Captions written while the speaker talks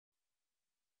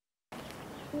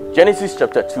Genesis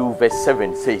chapter 2 verse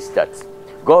 7 says that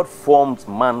God formed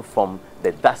man from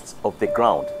the dust of the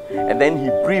ground, and then he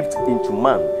breathed into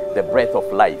man the breath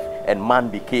of life, and man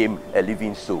became a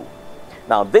living soul.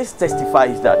 Now this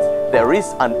testifies that there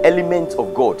is an element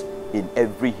of God in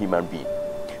every human being.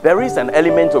 There is an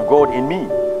element of God in me,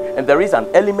 and there is an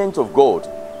element of God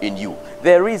in you.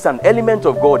 There is an element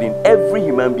of God in every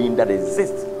human being that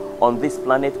exists on this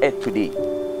planet Earth today.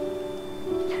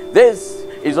 This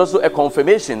is also a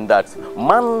confirmation that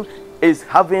man is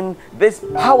having this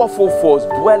powerful force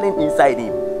dwelling inside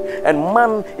him, and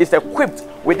man is equipped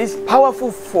with this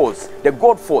powerful force, the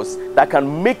God force, that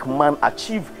can make man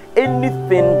achieve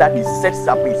anything that he sets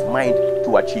up his mind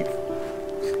to achieve.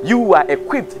 You are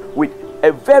equipped with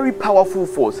a very powerful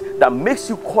force that makes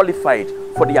you qualified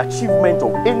for the achievement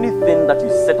of anything that you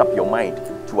set up your mind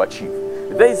to achieve.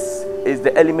 This is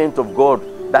the element of God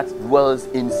that dwells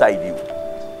inside you.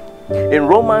 In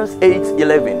Romans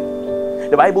 8:11,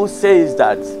 the Bible says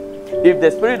that if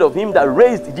the spirit of him that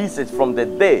raised Jesus from the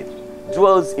dead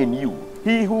dwells in you,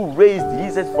 he who raised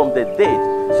Jesus from the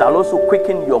dead shall also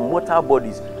quicken your mortal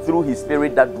bodies through his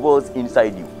spirit that dwells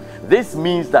inside you. This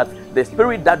means that the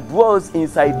spirit that dwells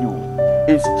inside you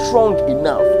is strong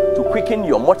enough to quicken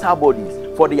your mortal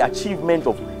bodies for the achievement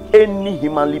of any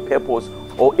humanly purpose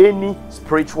or any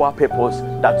spiritual purpose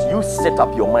that you set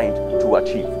up your mind to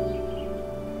achieve.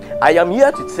 I am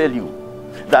here to tell you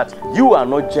that you are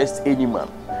not just any man.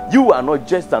 You are not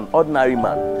just an ordinary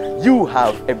man. You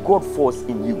have a God force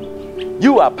in you.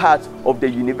 You are part of the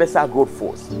universal God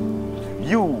force.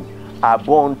 You are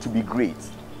born to be great.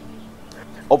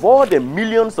 Of all the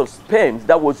millions of sperms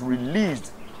that was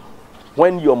released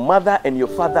when your mother and your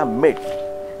father met,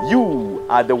 you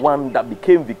are the one that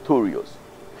became victorious.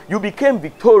 You became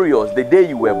victorious the day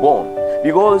you were born,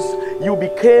 because you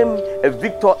became a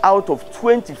victor out of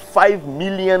 25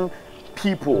 million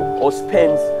people or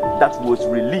sperms that was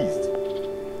released.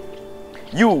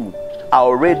 You are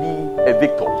already a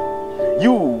victor.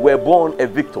 You were born a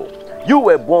victor. You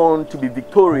were born to be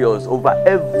victorious over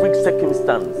every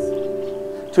circumstance.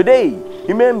 Today,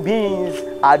 human beings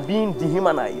are being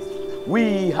dehumanized.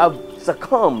 We have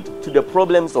succumbed to the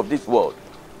problems of this world.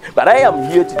 But I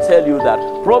am here to tell you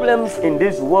that problems in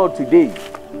this world today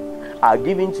are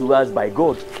given to us by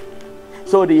God.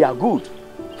 So they are good.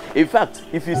 In fact,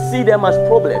 if you see them as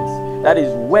problems, that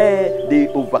is where they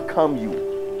overcome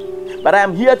you. But I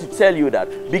am here to tell you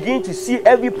that begin to see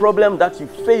every problem that you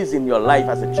face in your life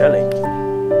as a challenge.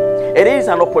 It is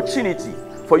an opportunity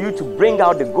for you to bring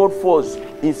out the God force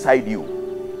inside you.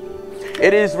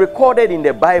 It is recorded in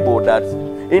the Bible that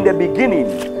in the beginning,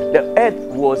 the earth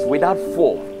was without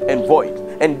form and void,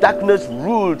 and darkness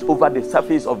ruled over the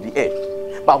surface of the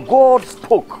earth. But God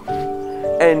spoke,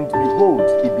 and behold,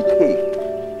 it became.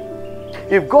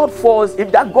 If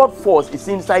that God force is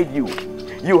inside you,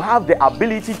 you have the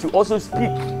ability to also speak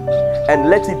and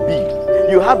let it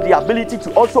be. You have the ability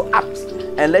to also act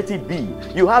and let it be.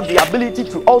 You have the ability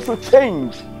to also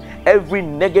change every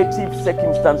negative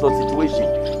circumstance or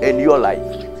situation in your life.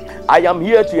 I am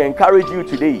here to encourage you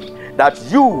today that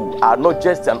you are not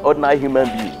just an ordinary human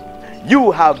being.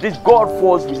 You have this God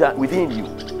force within you.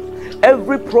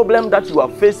 Every problem that you are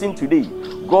facing today,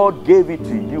 God gave it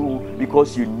to you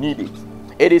because you need it.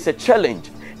 It is a challenge.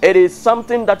 It is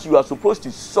something that you are supposed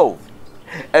to solve.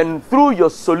 And through your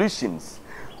solutions,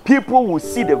 people will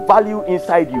see the value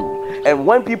inside you. And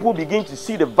when people begin to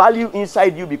see the value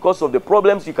inside you because of the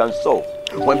problems you can solve,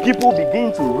 when people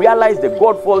begin to realize the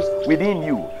God force within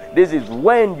you, this is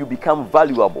when you become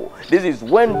valuable. This is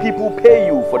when people pay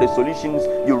you for the solutions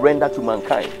you render to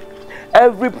mankind.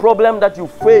 Every problem that you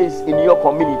face in your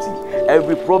community,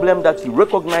 every problem that you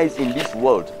recognize in this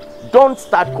world, don't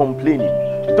start complaining.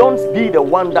 Don't be the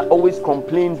one that always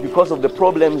complains because of the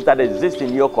problems that exist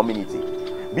in your community.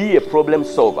 Be a problem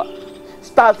solver.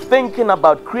 Start thinking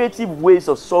about creative ways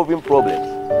of solving problems.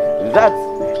 That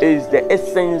is the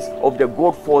essence of the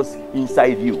God force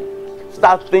inside you.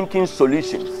 Start thinking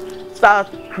solutions. Start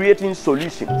creating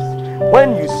solutions.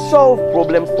 When you solve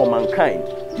problems for mankind,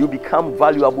 you become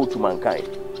valuable to mankind.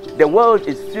 The world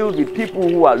is filled with people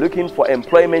who are looking for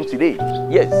employment today.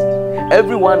 Yes,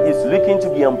 everyone is looking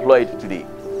to be employed today.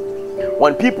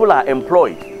 When people are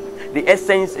employed, the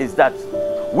essence is that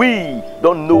we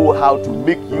don't know how to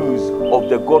make use of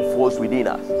the God force within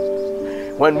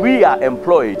us. When we are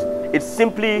employed, it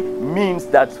simply means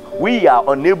that we are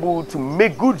unable to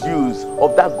make good use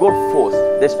of that God force,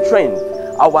 the strength,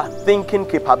 our thinking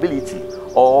capability,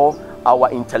 or our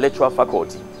intellectual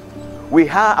faculty. We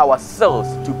hire ourselves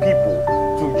to people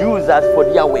to use us for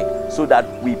their work so that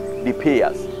they pay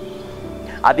us.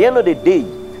 At the end of the day,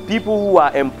 people who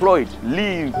are employed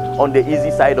live on the easy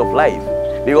side of life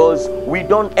because we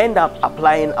don't end up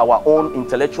applying our own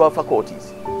intellectual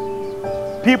faculties.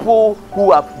 People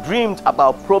who have dreamed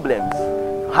about problems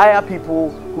hire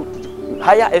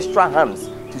extra hands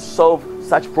to solve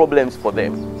such problems for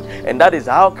them. And that is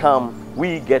how come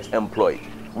we get employed.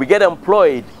 We get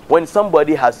employed when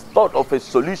somebody has thought of a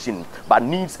solution but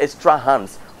needs extra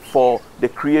hands for the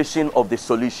creation of the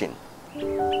solution.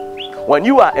 When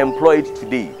you are employed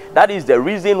today, that is the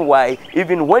reason why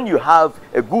even when you have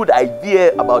a good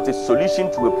idea about a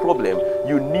solution to a problem,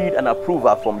 you need an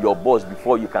approval from your boss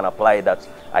before you can apply that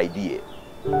idea.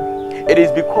 It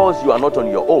is because you are not on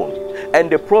your own, and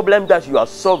the problem that you are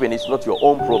solving is not your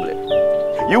own problem.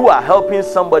 You are helping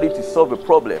somebody to solve a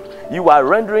problem. You are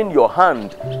rendering your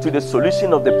hand to the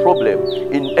solution of the problem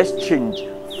in exchange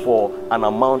for an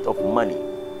amount of money.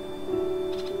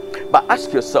 But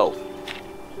ask yourself,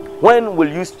 when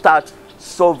will you start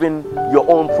solving your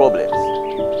own problems?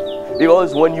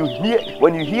 Because when you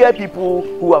hear people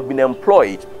who have been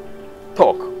employed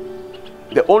talk,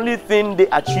 the only thing they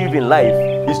achieve in life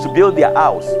is to build their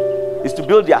house, is to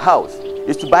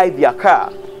buy their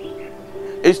car,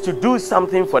 is to do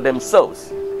something for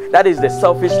themselves. That is the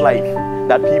selfish life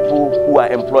that people who are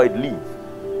employed live.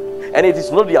 And it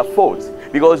is not their fault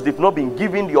because they've not been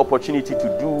given the opportunity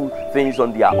to do things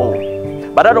on their own.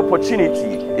 But that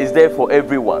opportunity is there for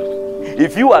everyone.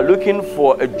 If you are looking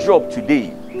for a job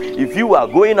today, if you are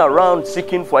going around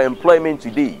seeking for employment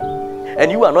today, and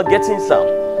you are not getting some,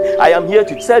 I am here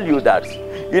to tell you that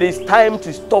it is time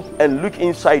to stop and look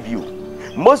inside you.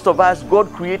 Most of us,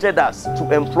 God created us to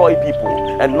employ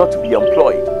people and not to be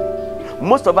employed.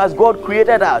 Most of us, God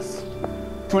created us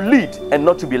to lead and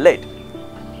not to be led.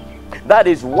 That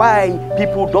is why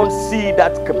people don't see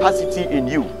that capacity in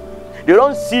you. They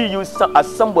don't see you as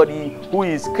somebody who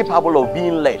is capable of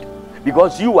being led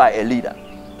because you are a leader.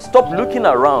 Stop looking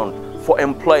around for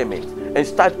employment and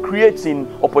start creating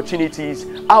opportunities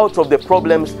out of the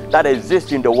problems that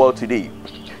exist in the world today.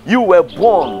 You were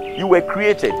born, you were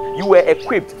created, you were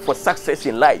equipped for success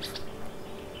in life.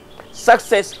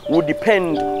 Success will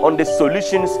depend on the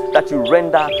solutions that you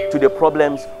render to the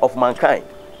problems of mankind.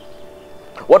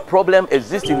 What problem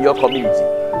exists in your community?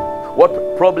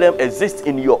 What problem exists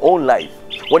in your own life?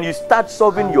 When you start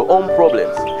solving your own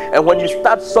problems, and when you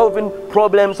start solving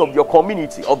problems of your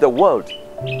community, of the world,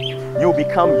 you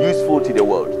become useful to the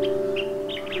world.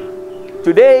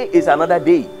 Today is another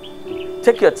day.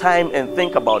 Take your time and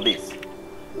think about this.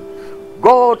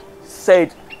 God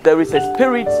said there is a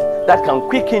spirit that can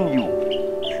quicken you.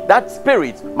 That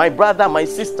spirit, my brother, my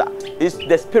sister, is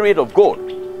the Spirit of God.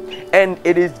 And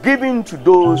it is given to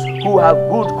those who have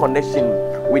good connection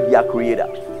with their Creator.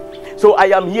 So I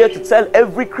am here to tell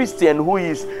every Christian who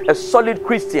is a solid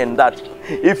Christian that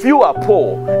if you are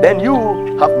poor, then you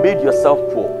have made yourself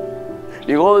poor.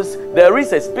 Because there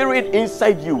is a spirit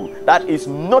inside you that is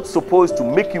not supposed to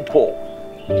make you poor.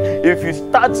 If you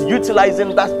start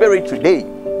utilizing that spirit today,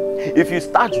 if you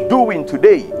start doing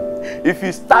today, if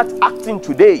you start acting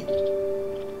today,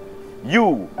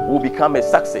 you will become a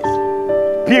success.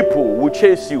 People will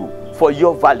chase you for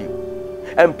your value,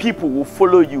 and people will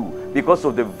follow you because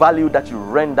of the value that you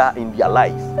render in their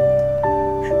lives.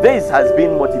 This has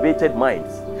been Motivated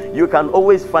Minds. You can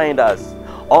always find us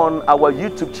on our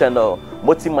YouTube channel,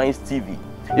 MOTIMINDS TV.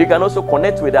 You can also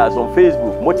connect with us on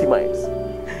Facebook, MOTIMINDS.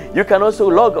 You can also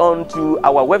log on to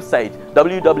our website,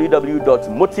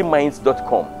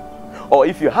 www.motiminds.com. Or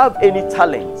if you have any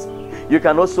talents, you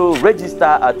can also register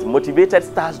at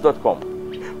motivatedstars.com.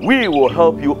 We will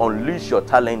help you unleash your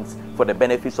talents for the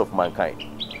benefits of mankind.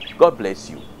 God bless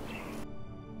you.